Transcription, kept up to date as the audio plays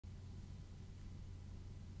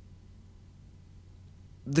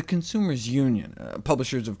The Consumers Union,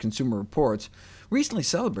 publishers of Consumer Reports, recently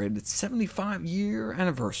celebrated its 75-year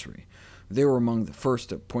anniversary. They were among the first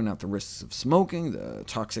to point out the risks of smoking, the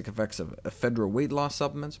toxic effects of ephedra weight loss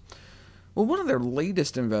supplements. Well, one of their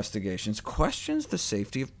latest investigations questions the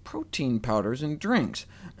safety of protein powders in drinks.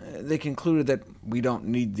 They concluded that we don't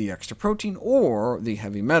need the extra protein or the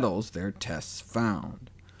heavy metals their tests found.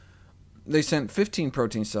 They sent 15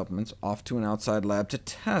 protein supplements off to an outside lab to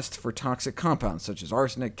test for toxic compounds such as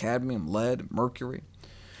arsenic, cadmium, lead, mercury,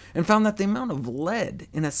 and found that the amount of lead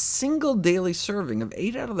in a single daily serving of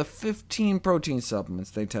 8 out of the 15 protein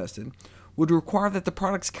supplements they tested would require that the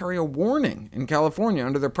products carry a warning in California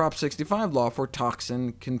under their Prop 65 law for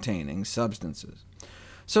toxin-containing substances.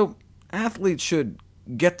 So athletes should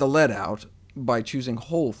get the lead out by choosing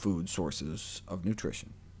whole food sources of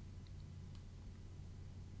nutrition.